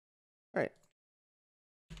All right.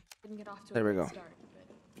 Didn't get off to There a we good go. start,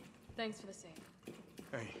 but thanks for the save.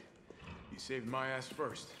 Hey, you saved my ass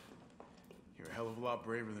first. You're a hell of a lot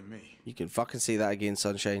braver than me. You can fucking say that again,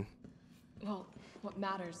 Sunshine. Well, what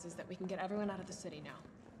matters is that we can get everyone out of the city now.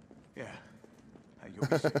 Yeah. You'll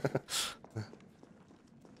be safe.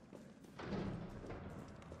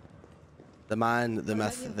 The man, the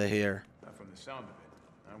myth, the hair. From the sound of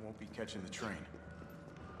it, I won't be catching the train.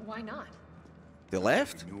 Why not? They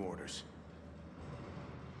left? New orders.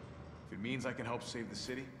 If it means I can help save the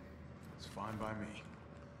city, it's fine by me.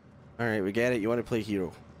 All right, we get it. You want to play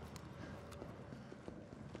hero.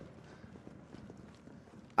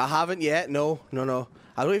 I haven't yet. No.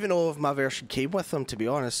 I don't even know if my version came with them, to be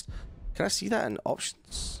honest. Can I see that in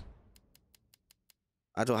options?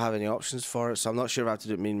 I don't have any options for it, so I'm not sure if I have to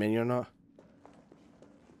do it main menu or not.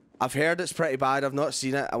 I've heard it's pretty bad. I've not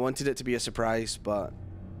seen it. I wanted it to be a surprise, but...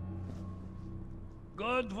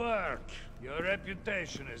 Good work. Your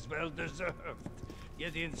reputation is well deserved.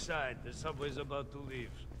 Get inside. The subway's about to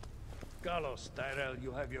leave. Carlos, Tyrell,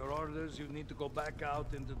 you have your orders. You need to go back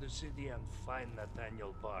out into the city and find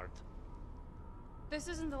Nathaniel Bart. This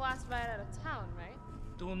isn't the last ride out of town, right?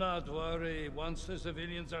 Do not worry. Once the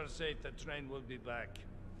civilians are safe, the train will be back.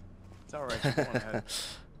 It's all right. Go on ahead.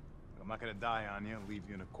 I'm not gonna die on you, leave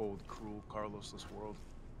you in a cold, cruel, Carlosless world.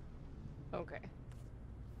 Okay.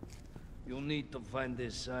 You'll need to find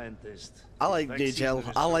this scientist. I like New Jill.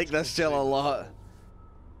 I like this Jill a lot.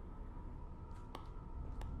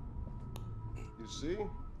 You see?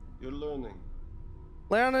 You're learning.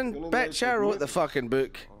 Learning? Bitch, I wrote the fucking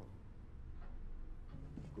book.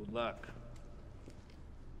 Good luck.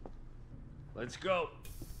 Let's go.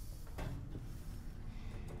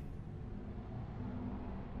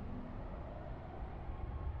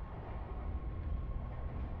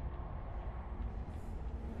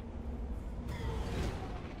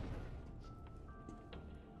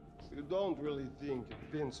 You don't really think a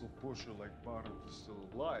pencil pusher like Barton is still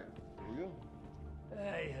alive, do you?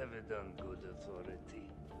 I have it on good authority.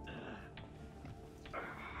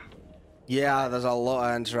 Yeah, there's a lot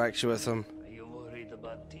of interaction with him. Are you worried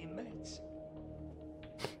about teammates?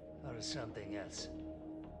 Or something else?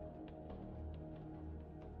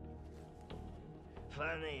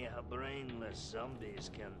 Funny how brainless zombies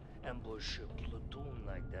can ambush a platoon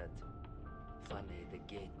like that. Funny the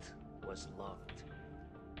gate was locked.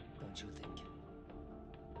 Don't you think?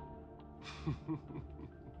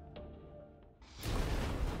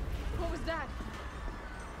 What was that?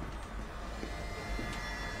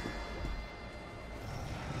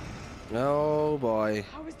 Oh boy.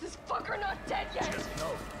 How is this fucker not dead yet? Just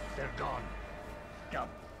know they're gone. Come,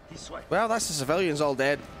 this way. Well, that's the civilians all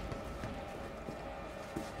dead.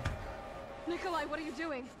 Nikolai, what are you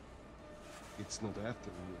doing? It's not after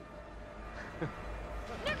you.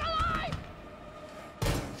 Nikolai!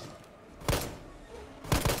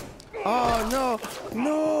 Oh no!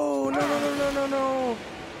 No!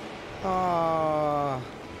 Ah.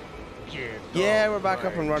 Yeah, we're back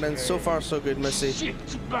up and running. So far, so good, Missy.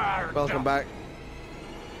 Welcome back.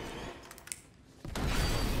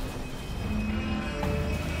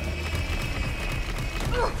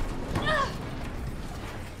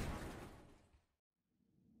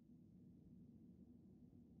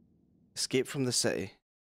 Escape from the city.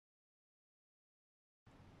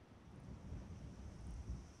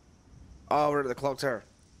 Oh, we're at the clock tower.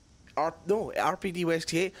 No, RPD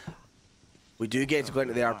West 8. We do get to go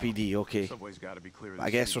into the RPD, okay. Subway's gotta be clear.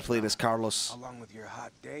 I guess we're playing as Carlos. Along with your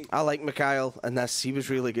hot date. I like Mikhail in this. He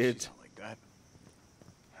was really good. She's not like that.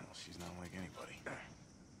 Hell, she's not like anybody.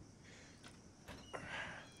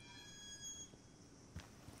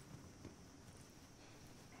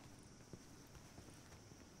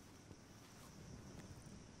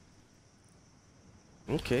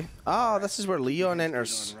 Okay. Ah, this is where Leon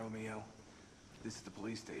enters. Romeo. This is the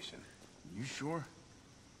police station. You sure?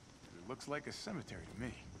 It looks like a cemetery to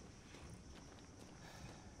me.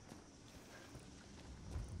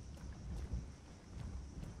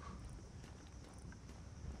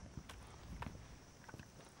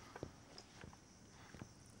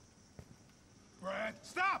 Brad,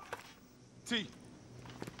 stop! T.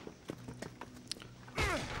 Come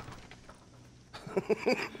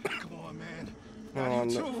on, man. Oh, Not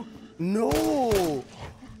you no. too. No!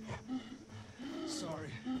 Sorry.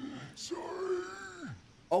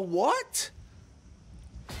 A what?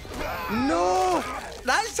 No!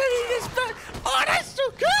 That's how he gets back! Oh, that's so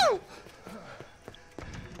cool!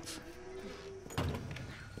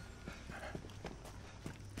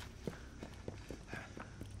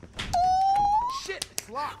 Shit, it's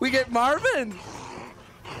locked. We get Marvin!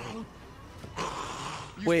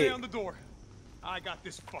 You Wait. stay on the door. I got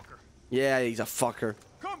this fucker. Yeah, he's a fucker.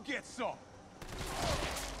 Come get some.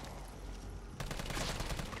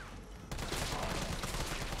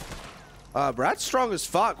 Brad's strong as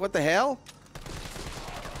fuck. What the hell?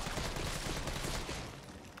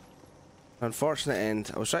 Unfortunate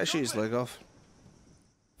end. I was trying to shoot his leg off.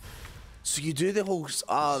 So you do the whole...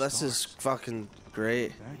 Oh, this is fucking great.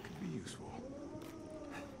 That could be useful.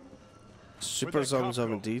 Super Where'd that Zum cop Zum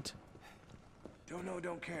go? indeed. Don't know,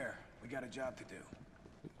 don't care. We got a job to do.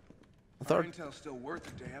 I If thought... our intel's still worth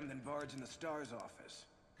a damn, then Bard's in the STAR's office.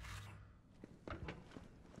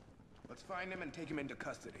 Let's find him and take him into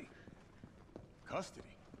custody.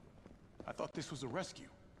 Custody? I thought this was a rescue.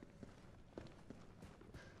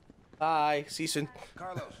 Bye. See you soon.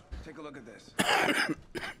 Carlos, take a look at this.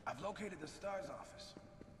 I've located the STAR's office.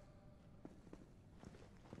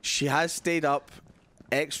 She has stayed up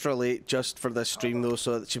extra late just for this stream though,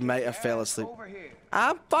 so that she might have fell asleep. Over here.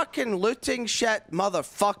 I'm fucking looting shit,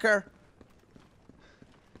 motherfucker.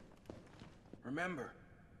 Remember,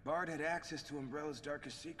 Bard had access to Umbrella's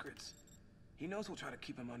darkest secrets. He knows we'll try to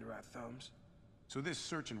keep him under our thumbs. So this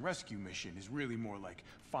search and rescue mission is really more like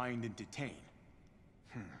find and detain.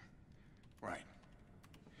 Right.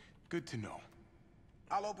 Good to know.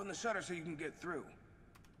 I'll open the shutter so you can get through.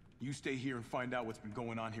 You stay here and find out what's been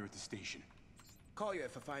going on here at the station. Call you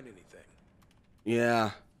if I find anything.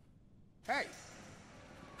 Yeah. Hey!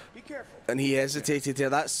 Be careful. And he hesitated there.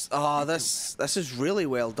 That's... Oh, this is really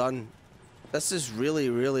well done. This is really,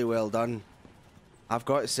 really well done. I've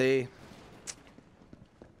got to say...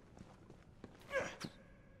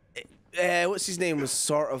 what's his name was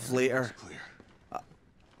sort of later.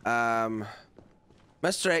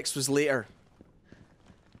 Mr. X was later.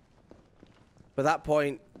 By that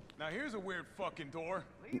point... Now here's a weird fucking door.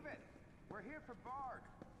 Leave it. We're here for Bard.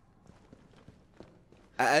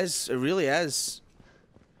 It is. It really is.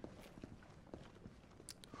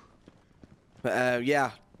 But,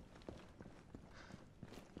 yeah.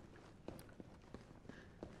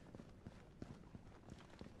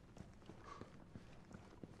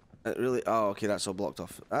 It really... Oh, okay, that's all blocked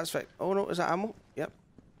off. That's fine. Oh, no, is that ammo? Yep.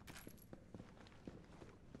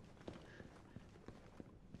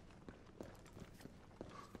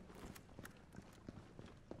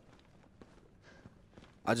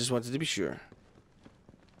 I just wanted to be sure.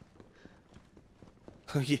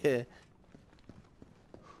 Oh, yeah.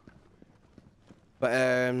 But,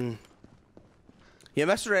 yeah,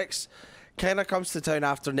 Mr. X kind of comes to town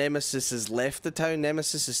after Nemesis has left the town.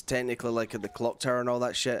 Nemesis is technically like at the clock tower and all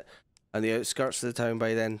that shit, and the outskirts of the town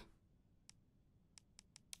by then.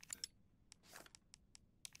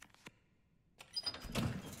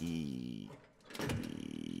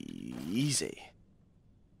 Easy.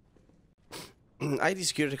 ID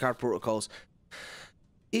security card protocols.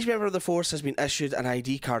 Each member of the force has been issued an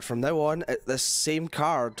ID card. From now on, this same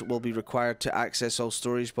card will be required to access all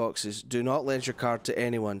storage boxes. Do not lend your card to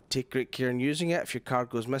anyone. Take great care in using it. If your card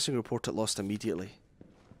goes missing, report it lost immediately.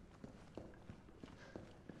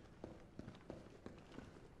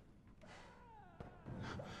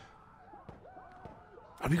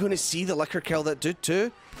 Are we going to see the liquor kill that dude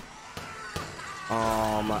too?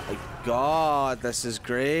 Oh my god, this is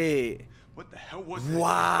great. What the hell was that?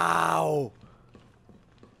 Wow.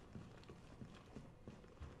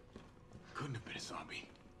 Couldn't have been a zombie.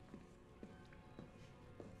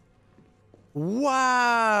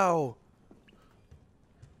 Wow.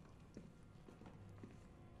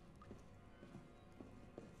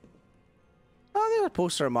 Oh, there's a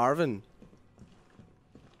poster of Marvin.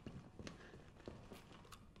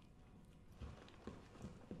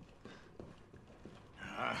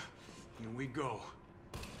 Here we go.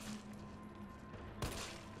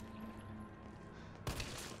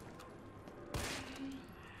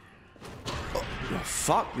 Oh,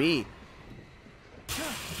 fuck me.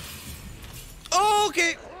 Oh,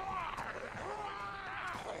 okay.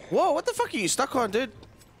 Whoa, what the fuck are you stuck on, dude?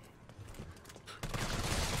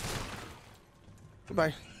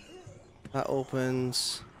 Goodbye. That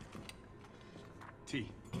opens. T,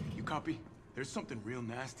 you copy? There's something real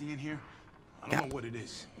nasty in here. I don't know what it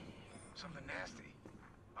is. Something nasty.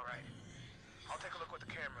 All right. I'll take a look with the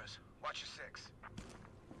cameras. Watch your six.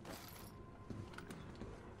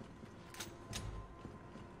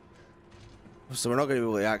 So we're not going to be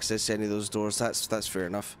able to access any of those doors. That's fair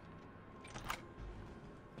enough.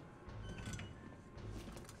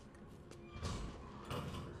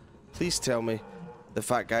 Please tell me the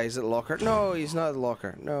fat guy is at the locker. No, he's not at the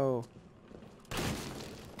locker. No.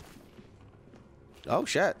 Oh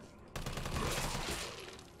shit.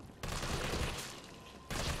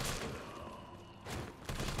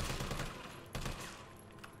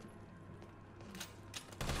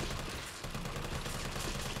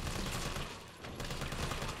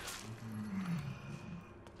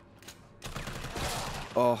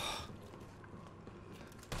 Oh.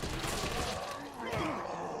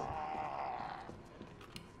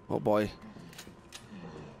 Oh boy.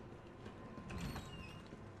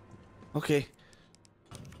 Okay.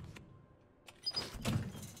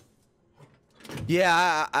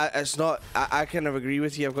 Yeah, it's not. I kind of agree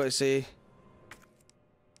with you. I've got to say.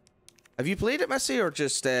 Have you played it, Missy, or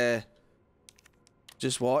just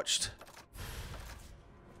watched?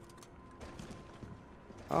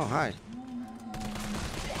 Oh, hi.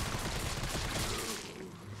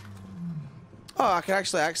 Oh, I can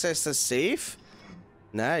actually access this safe?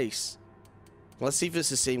 Nice. Let's see if it's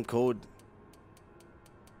the same code.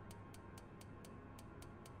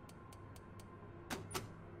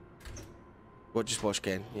 What, just watch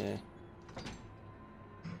Ken? Yeah.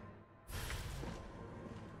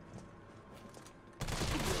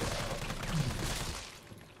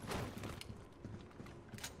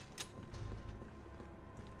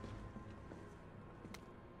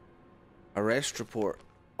 Arrest report.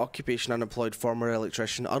 Occupation unemployed former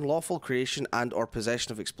electrician. Unlawful creation and or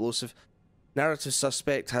possession of explosive. Narrative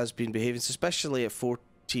suspect has been behaving suspiciously at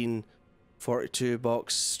 1442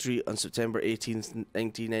 Box Street on September 18th,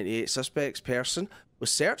 1998. Suspect's person was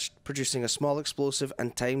searched, producing a small explosive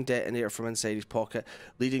and timed detonator from inside his pocket,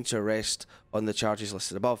 leading to arrest on the charges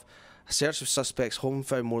listed above. A search of suspect's home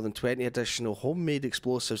found more than 20 additional homemade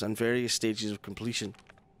explosives and various stages of completion.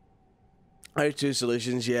 How to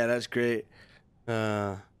solutions, yeah, that's great.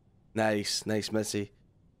 Nice, Missy.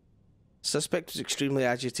 Suspect was extremely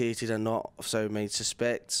agitated and not of sound mind.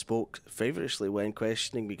 Suspect spoke feverishly when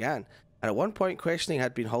questioning began, and at one point questioning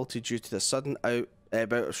had been halted due to the sudden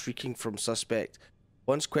bout of shrieking from suspect.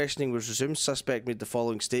 Once questioning was resumed, suspect made the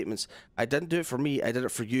following statements: "I didn't do it for me, I did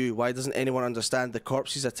it for you. Why doesn't anyone understand? The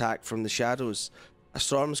corpses attack from the shadows. A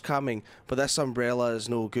storm's coming, but this umbrella is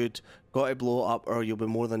no good. Got to blow it up or you'll be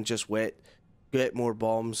more than just wet. Get more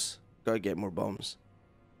bombs. Gotta get more bombs.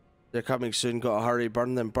 They're coming soon, gotta hurry,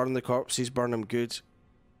 burn them, burn the corpses, burn them good."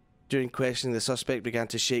 During questioning, the suspect began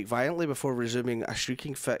to shake violently before resuming a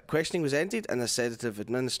shrieking fit. Questioning was ended and a sedative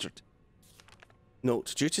administered.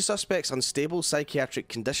 Note: due to suspect's unstable psychiatric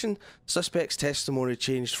condition, suspect's testimony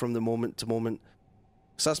changed from the moment to moment.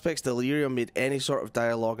 Suspect's delirium made any sort of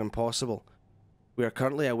dialogue impossible. We are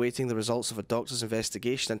currently awaiting the results of a doctor's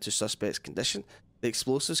investigation into suspect's condition. The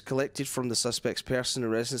explosives collected from the suspect's person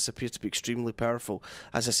and residence appear to be extremely powerful.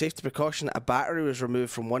 As a safety precaution, a battery was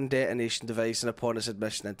removed from one detonation device and upon its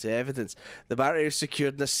admission into evidence. The battery is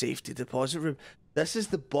secured in a safety deposit room. This is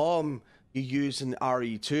the bomb you use in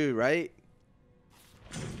RE2, right?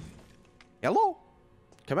 Hello?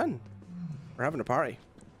 Come in. We're having a party.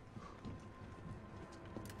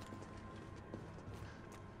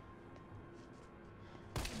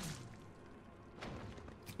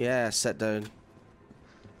 Yeah, sit down.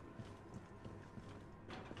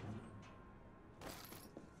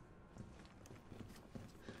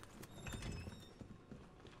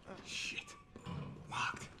 Shit.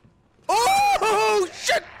 Locked. Oh,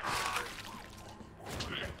 shit!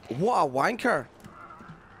 What a wanker.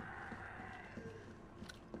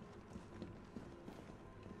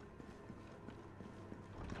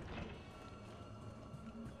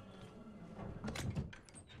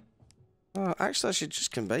 Actually, I should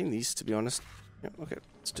just combine these, to be honest. Yeah, okay,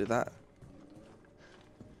 let's do that.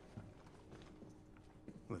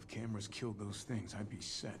 Well, if cameras killed those things, I'd be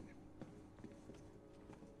set.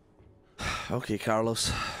 Okay,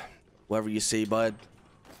 Carlos. Whatever you say, bud.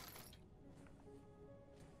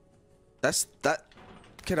 That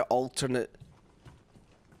kind of alternate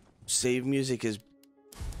save music is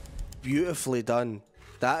beautifully done.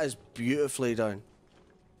 That is beautifully done.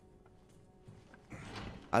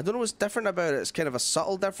 I don't know what's different about it. It's kind of a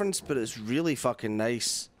subtle difference, but it's really fucking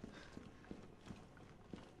nice.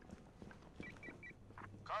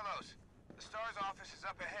 Carlos, the STAR's office is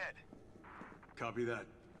up ahead. Copy that.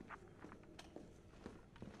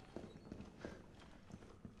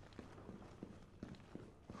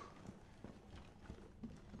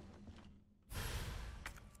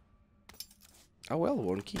 Oh well,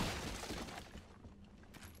 one key.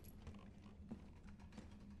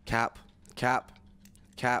 Cap.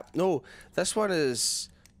 No, this one is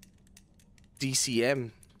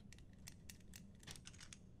DCM.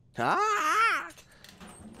 Ah!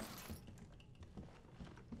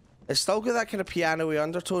 It's still got that kind of piano-y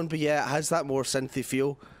undertone, but yeah, it has that more synthy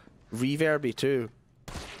feel. Reverby too.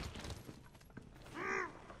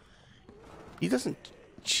 He doesn't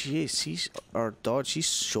chase, or dodge, he's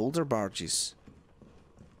shoulder barges.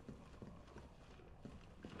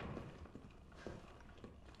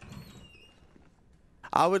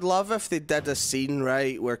 I would love if they did a scene,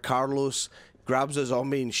 right, where Carlos grabs a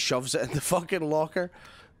zombie and shoves it in the fucking locker.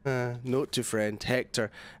 Note to friend Hector,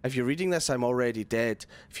 if you're reading this, I'm already dead.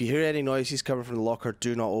 If you hear any noises coming from the locker,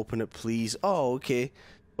 do not open it, please. Oh, okay.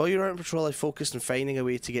 While you're out on patrol, I focused on finding a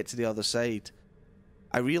way to get to the other side.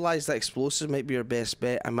 I realised that explosives might be our best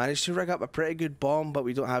bet. I managed to rig up a pretty good bomb, but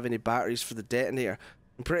we don't have any batteries for the detonator.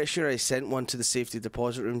 I'm pretty sure I sent one to the safety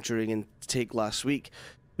deposit room during intake last week.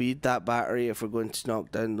 We need that battery if we're going to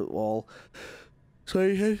knock down the wall. So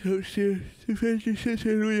I head upstairs to finish the shit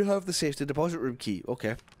and we have the safety deposit room key.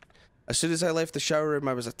 Okay. As soon as I left the shower room,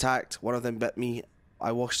 I was attacked. One of them bit me.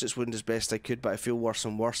 I washed its wound as best I could, but I feel worse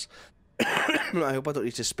and worse. I hope I don't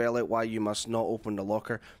need to spell out why you must not open the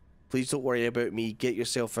locker. Please don't worry about me. Get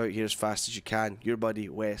yourself out here as fast as you can. Your buddy,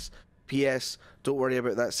 Wes. P.S. Don't worry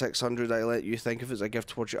about that 600 I let you think of as a gift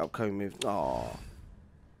towards your upcoming move. Aww.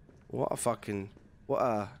 What a fucking... What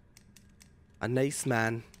a nice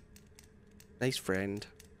man. Nice friend.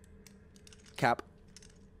 Cap.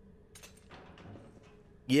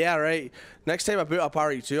 Yeah, right. Next time I boot up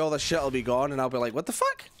RE2, all this shit will be gone and I'll be like, what the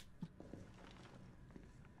fuck?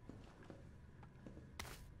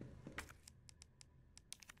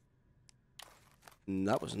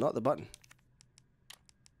 That was not the button.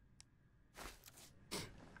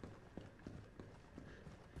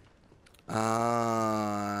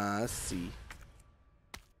 Let's see.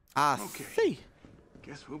 Okay. See.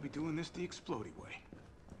 Guess we'll be doing this the explodey way.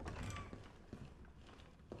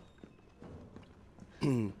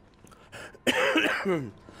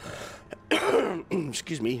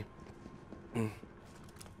 Excuse me.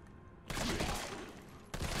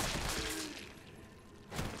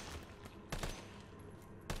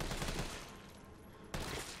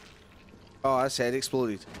 Oh, I said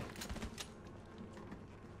exploded.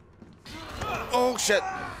 Oh shit!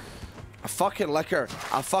 A fucking liquor.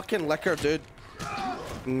 A fucking liquor, dude.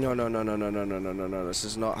 No, no, no, no, no, no, no, no, no, no. This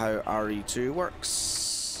is not how RE2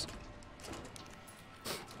 works.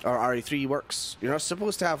 Or RE3 works. You're not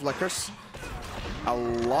supposed to have liquors.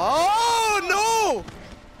 Oh no!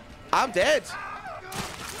 I'm dead.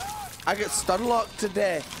 I get stun locked to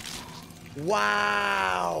death.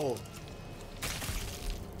 Wow.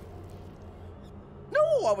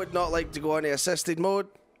 No, I would not like to go into assisted mode.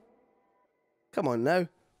 Come on now.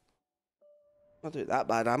 Not do it that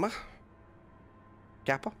bad, am I?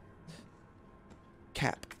 Kappa.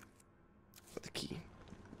 Cap. Got the key.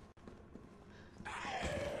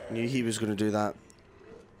 Knew he was going to do that.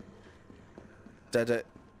 Did it?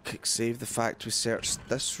 Click save the fact we searched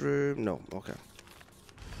this room. No, okay.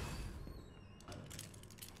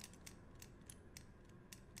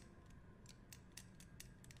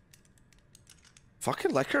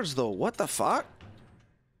 Fucking liquors though, what the fuck?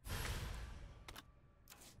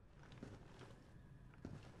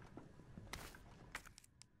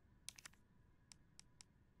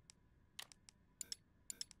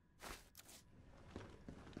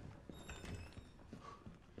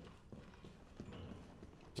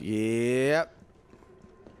 Yep.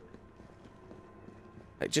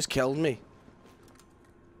 It just killed me.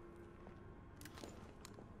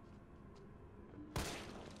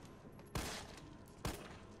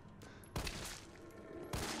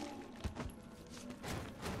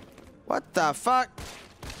 What the fuck?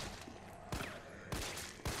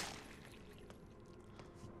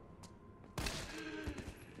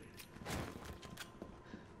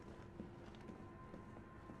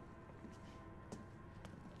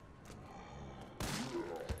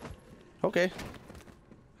 Okay.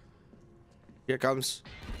 Here it comes.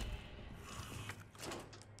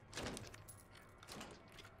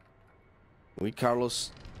 We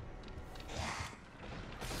Carlos.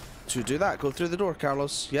 To do that, go through the door,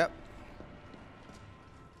 Carlos. Yep.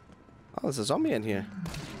 Oh, there's a zombie in here.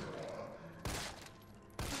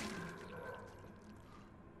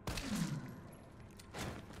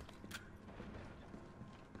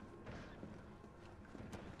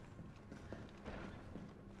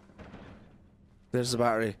 There's the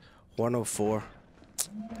battery. 104.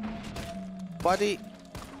 Buddy!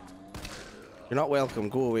 You're not welcome.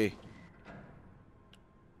 Go away.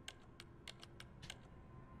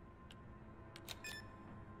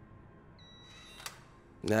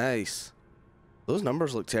 Nice. Those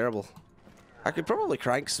numbers look terrible. I could probably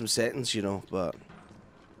crank some settings, you know, but...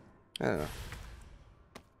 I don't know.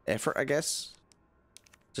 Effort, I guess.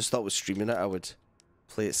 Just thought with streaming it, I would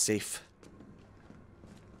play it safe.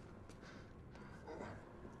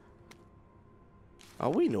 Oh,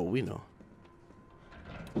 we know, we know.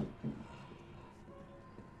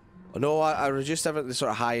 Oh, no, I reduced everything to sort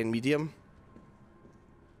of high and medium.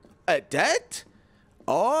 It did?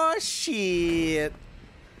 Oh, shit.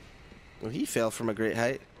 Well, he fell from a great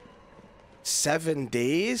height. 7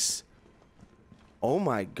 days? Oh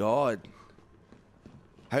my god.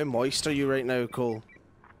 How moist are you right now, Cole?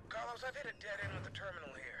 Carlos, I've hit a dead end with the terminal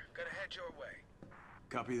here. Gonna head your way.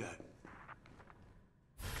 Copy that.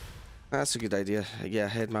 That's a good idea. Yeah,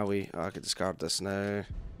 head my way. Oh, I could discard this now.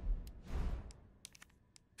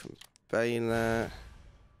 Combine that.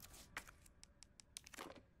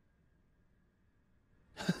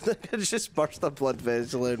 I just burst a blood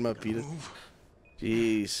vessel in my penis.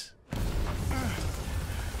 Jeez.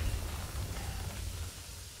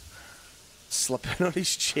 Slipping on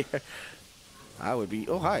his chair. I would be.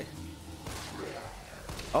 Oh, hi.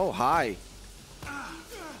 Oh, hi.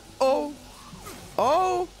 Oh.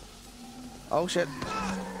 Oh. Oh, shit.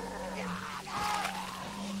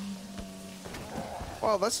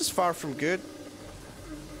 Well, this is far from good.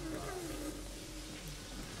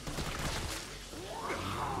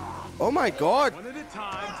 Oh my god! One at a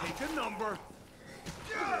time, take a number.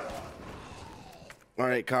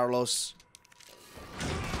 Alright, Carlos.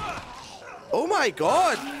 Oh my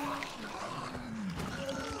god!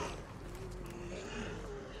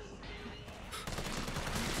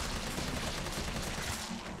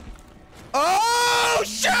 Oh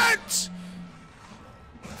shit!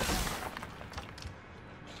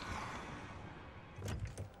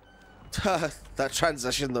 That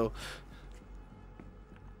transition though.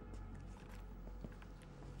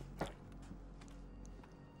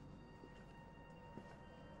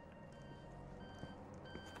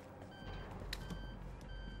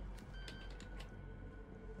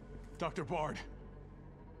 Dr. Bard.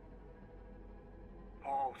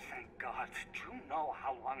 Oh, thank God. Do you know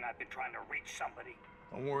how long I've been trying to reach somebody?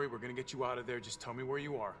 Don't worry, we're gonna get you out of there. Just tell me where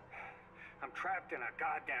you are. I'm trapped in a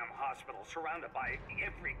goddamn hospital, surrounded by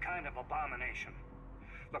every kind of abomination.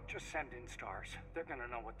 Look, just send in stars. They're gonna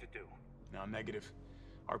know what to do. No, negative.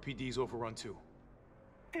 RPD's overrun too.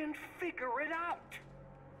 Then figure it out!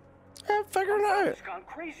 Yeah, figure it out. It's gone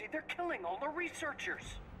crazy. They're killing all the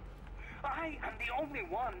researchers. I am the only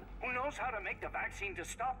one who knows how to make the vaccine to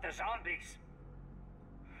stop the zombies.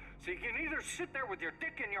 So you can either sit there with your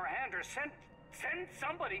dick in your hand or send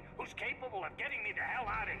somebody who's capable of getting me the hell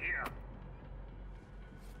out of here.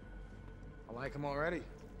 I like him already.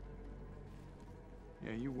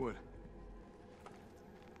 Yeah, you would.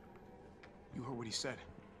 You heard what he said.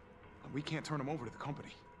 We can't turn him over to the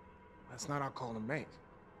company. That's not our call to make.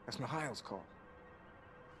 That's Mikhail's call.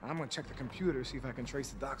 I'm gonna check the computer, see if I can trace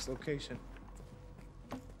the doc's location.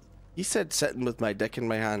 He said sitting with my dick in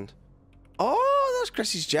my hand. Oh, that's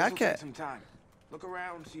Chrissy's This'll take jacket. some time. Look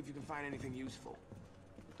around, see if you can find anything useful.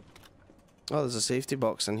 Oh, there's a safety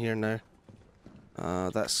box in here now.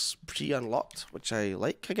 That's pre-unlocked, which I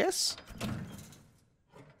like, I guess.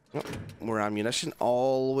 Oh, more ammunition.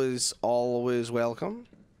 Always, always welcome.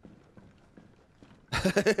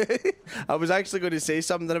 I was actually going to say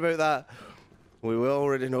something about that. We will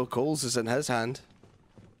already know Cole's is in his hand.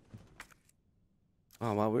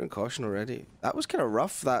 Oh man, we're in caution already. That was kind of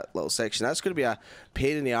rough, that little section. That's going to be a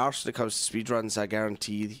pain in the arse when it comes to speedruns, I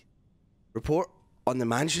guarantee. Report on the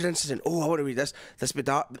mansion incident. Oh, I want to read this. This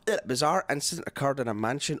bizarre incident occurred in a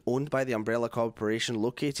mansion owned by the Umbrella Corporation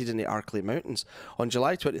located in the Arklay Mountains. On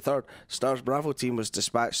July 23rd, STAR's Bravo team was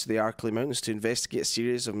dispatched to the Arklay Mountains to investigate a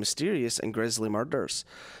series of mysterious and grisly murders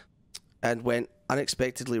and went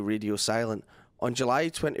unexpectedly radio silent. On July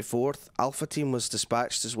 24th, Alpha Team was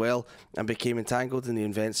dispatched as well and became entangled in the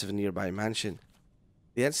events of a nearby mansion.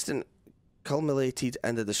 The incident culminated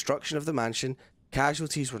in the destruction of the mansion.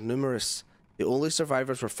 Casualties were numerous. The only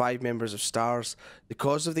survivors were 5 members of STARS. The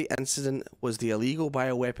cause of the incident was the illegal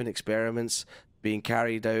bioweapon experiments being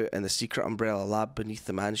carried out in the secret Umbrella lab beneath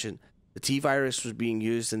the mansion. The T-virus was being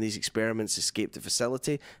used in these experiments escaped the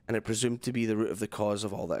facility, and it presumed to be the root of the cause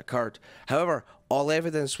of all that occurred. However, all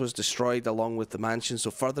evidence was destroyed along with the mansion,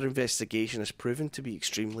 so further investigation has proven to be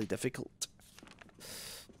extremely difficult.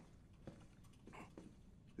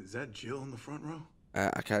 Is that Jill in the front row?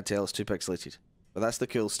 I can't tell, it's too pixelated. But that's the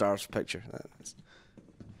cool STARS picture.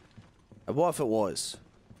 And what if it was?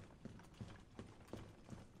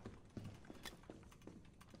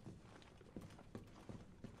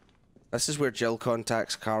 This is where Jill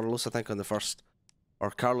contacts Carlos, I think, on the first...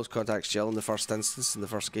 Or Carlos contacts Jill in the first instance, in the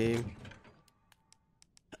first game.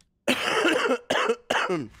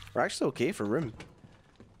 We're actually okay for room.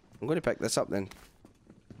 I'm going to pick this up then.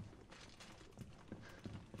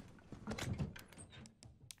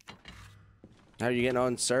 How are you getting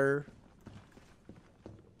on, sir?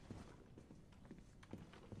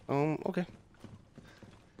 Okay.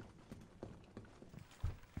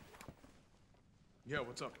 Yeah,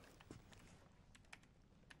 what's up?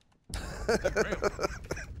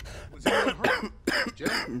 Was anyone hurt? Jill?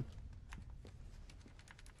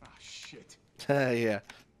 Ah, shit. Yeah.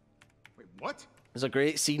 Wait, what? There's a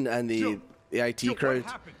great scene in Jill, the IT Jill, crowd.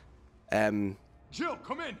 What happened? Um, Jill,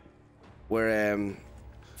 come in. where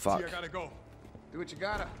fuck. See, I gotta go. Do what you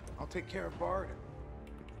gotta. I'll take care of Bard.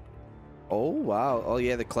 Oh wow. Oh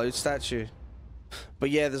yeah, the cloud statue. But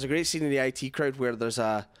yeah, there's a great scene in the IT crowd where there's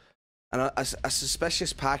a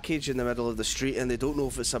suspicious package in the middle of the street, and they don't know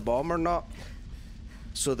if it's a bomb or not.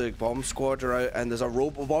 So the bomb squad are out, and there's a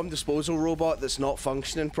bomb disposal robot that's not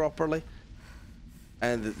functioning properly.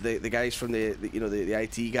 And the guys from the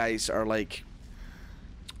IT guys are like,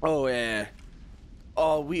 oh yeah,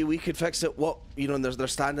 oh we could fix it. What, you know? And they're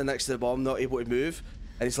standing next to the bomb, not able to move.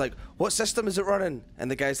 And he's like, what system is it running?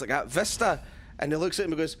 And the guy's like, at Vista. And he looks at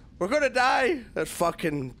him and goes, we're gonna die. That's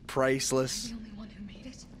fucking priceless. The only one who made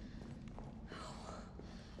it.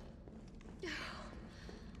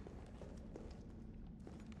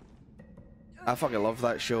 I fucking love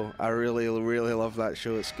that show. I really, really love that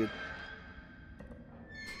show. It's good.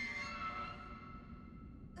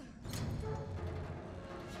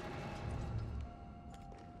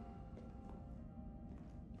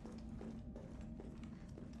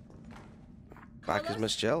 Back as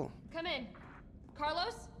Miss Jill. Come in.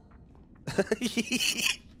 Carlos?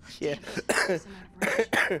 Yeah.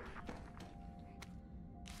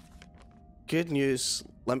 Good news,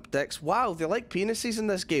 limp dicks. Wow, they like penises in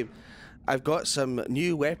this game. I've got some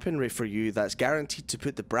new weaponry for you that's guaranteed to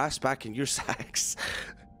put the brass back in your sacks.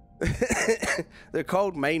 They're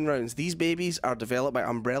called mine rounds. These babies are developed by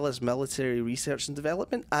Umbrella's military research and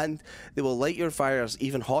development, and they will light your fires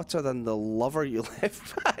even hotter than the lover you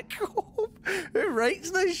left back home. Who writes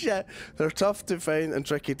this shit? They're tough to find and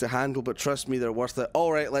tricky to handle, but trust me, they're worth it.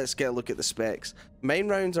 Alright, let's get a look at the specs. Mine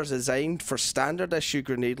rounds are designed for standard issue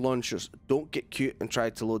grenade launchers. Don't get cute and try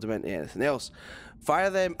to load them into anything else. Fire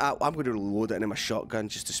them at... I'm going to load it into my shotgun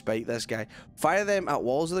just to spite this guy. Fire them at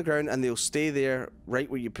walls of the ground and they'll stay there right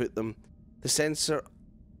where you put them. The sensor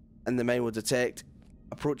in the mine will detect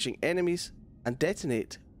approaching enemies and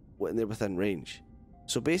detonate when they're within range.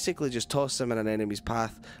 So basically just toss them in an enemy's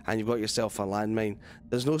path and you've got yourself a landmine.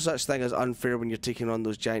 There's no such thing as unfair when you're taking on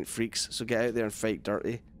those giant freaks, so get out there and fight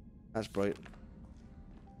dirty. That's brilliant.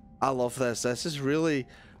 I love this. This is really,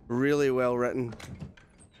 really well written.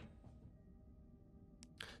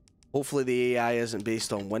 Hopefully the AI isn't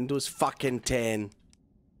based on Windows fucking 10.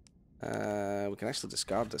 We can actually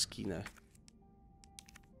discard this key now.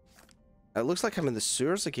 It looks like I'm in the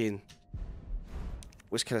sewers again,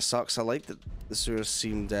 which kind of sucks. I like that the sewers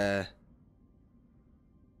seemed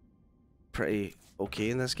pretty okay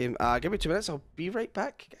in this game. Give me 2 minutes. I'll be right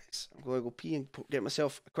back, guys. I'm going to go pee and get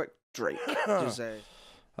myself a quick drink. Just, there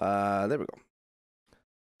we go.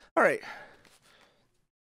 All right.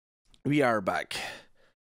 We are back.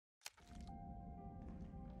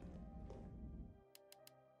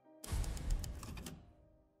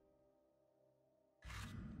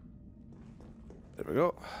 There we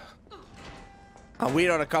go. I'm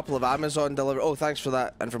waiting on a couple of Amazon delivery. Oh, thanks for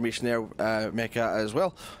that information there, Mecha, as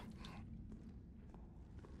well.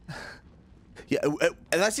 Yeah,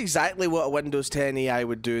 that's exactly what a Windows 10 AI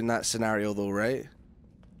would do in that scenario, though, right?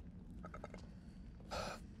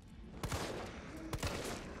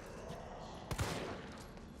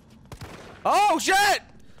 Oh, shit!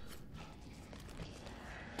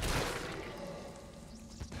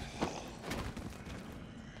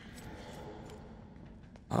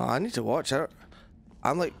 Oh, I need to watch out.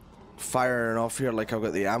 I'm like firing off here like I've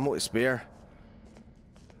got the ammo to spare.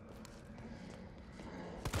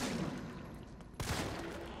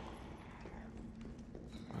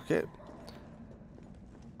 Okay.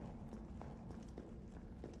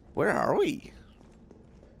 Where are we?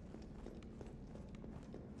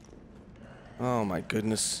 Oh my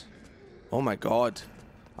goodness. Oh my god.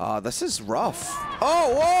 This is rough.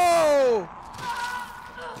 Oh, whoa!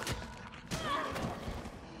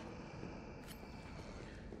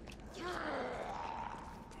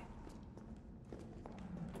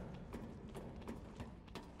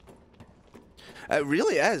 It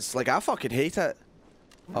really is. Like, I fucking hate it.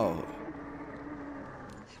 Oh.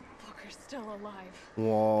 Booker's still alive.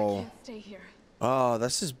 Whoa. I can't stay here. Oh,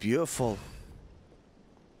 this is beautiful.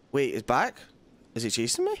 Wait, it's back? Is he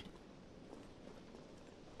chasing me?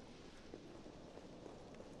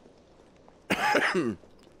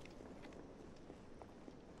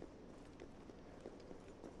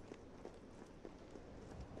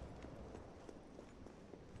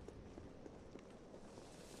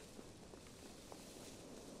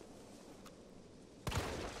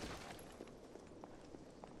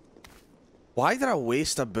 Why did I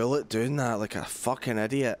waste a bullet doing that like a fucking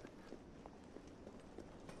idiot?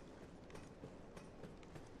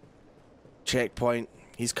 Checkpoint.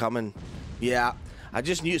 He's coming. Yeah, I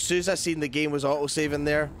just knew as soon as I seen the game was auto-saving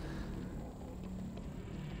there.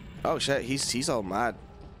 Oh shit, he's all mad.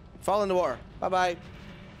 Fall in the water. Bye-bye.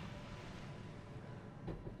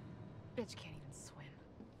 Bitch can't even swim.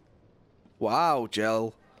 Wow,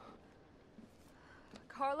 Jill.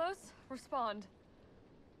 Carlos, respond.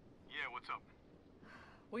 Yeah, what's up?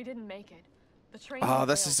 We didn't make it. The train. Oh,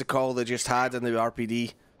 this is the call they just had in the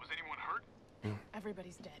RPD. Was anyone hurt?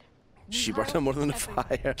 Everybody's dead. She Mikhail, burned him more than the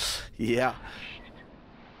everybody. fire. Yeah.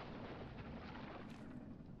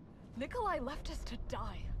 Nikolai left us to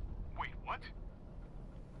die. Wait, what?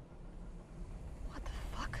 What the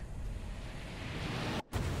fuck?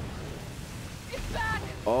 It's back!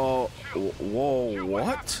 Oh, whoa,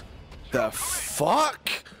 what? The fuck?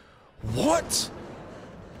 What?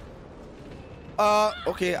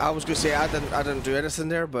 Okay, I was gonna say I didn't do anything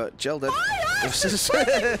there, but Jill did.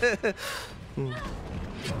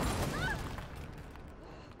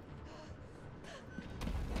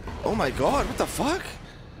 Oh my god, what the fuck?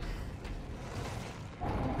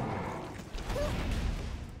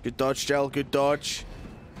 Good dodge, Jill, good dodge.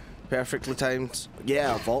 Perfectly timed.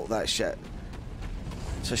 Yeah, vault that shit.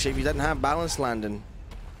 It's a shame you didn't have balance landing.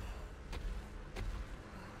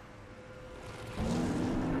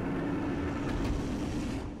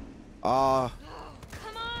 Come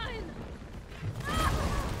on!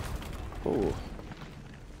 Oh.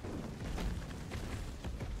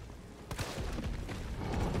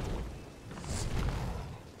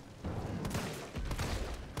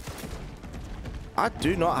 I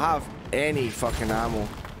do not have any fucking ammo.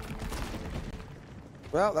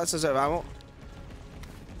 Well, that's us out of ammo.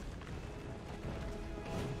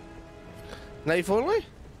 Knife only?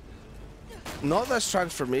 Not this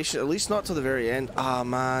transformation, at least not to the very end. Ah,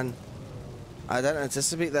 man. I didn't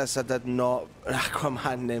anticipate this, I did not.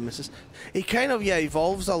 Aquaman Nemesis. He kind of, yeah,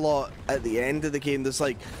 evolves a lot at the end of the game. There's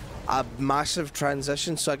like a massive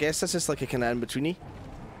transition, so I guess this is like a kind of in-betweeny.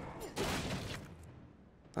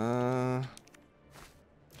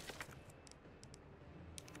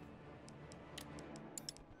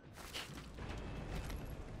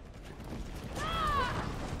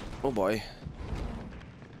 Oh boy.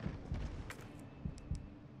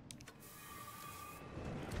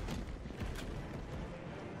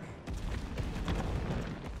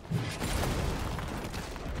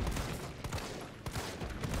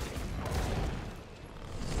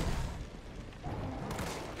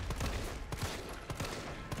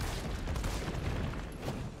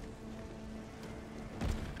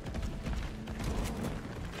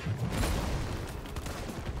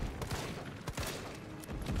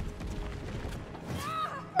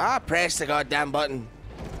 Ah, press the goddamn button.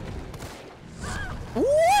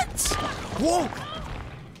 What? Whoa!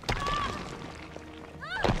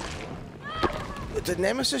 Did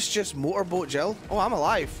Nemesis just motorboat Jill? Oh, I'm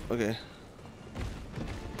alive. Okay.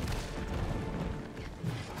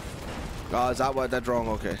 Oh, is that what I did wrong?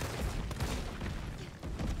 Okay.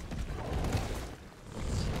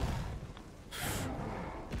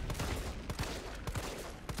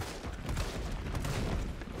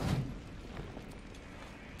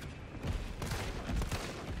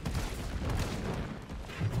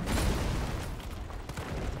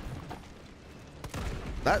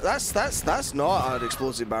 That's not an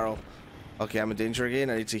explosive barrel. Okay, I'm in danger again.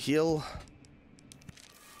 I need to heal.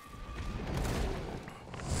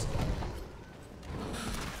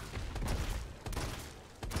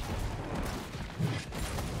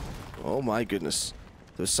 Oh my goodness.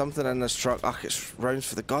 There's something in this truck. Ugh, it's rounds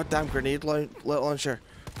for the goddamn grenade launcher.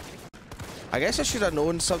 I guess I should have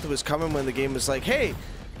known something was coming when the game was like, hey,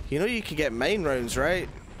 you know you can get mine rounds, right?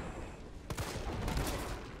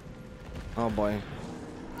 Oh boy.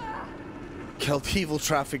 Killed evil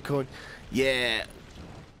traffic cone. Yeah.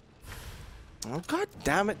 Oh god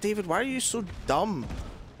damn it, David, why are you so dumb?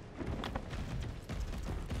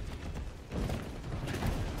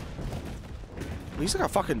 He's like a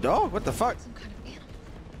fucking dog, what the fuck? Some kind of animal.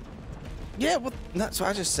 Yeah, what? That's what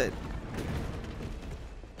I just said.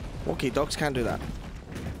 Okay, dogs can't do that.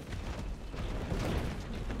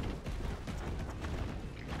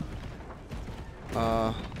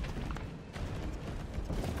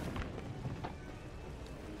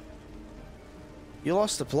 You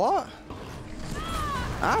lost the plot?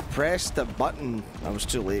 I pressed the button. I was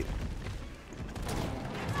too late.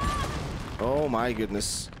 Oh my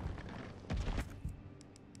goodness.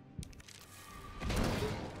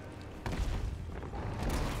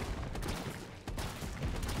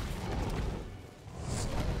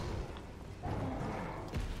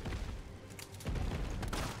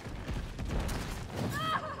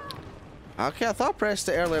 Okay, I thought I pressed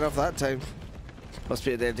it early enough that time. Must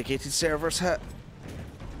be a dedicated server's hit.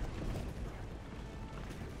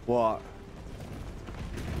 What?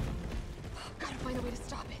 Gotta find a way to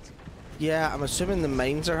stop it. Yeah, I'm assuming the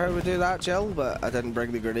mines are how we do that, Jill, but I didn't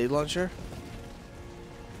bring the grenade launcher.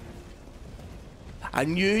 I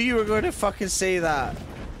knew you were going to fucking say that.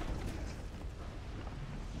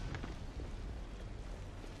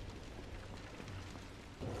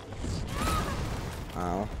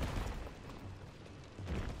 Ow.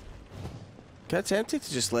 Kinda tempted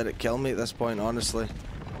to just let it kill me at this point, honestly.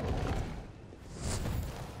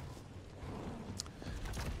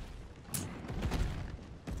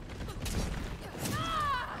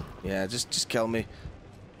 Yeah, just kill me.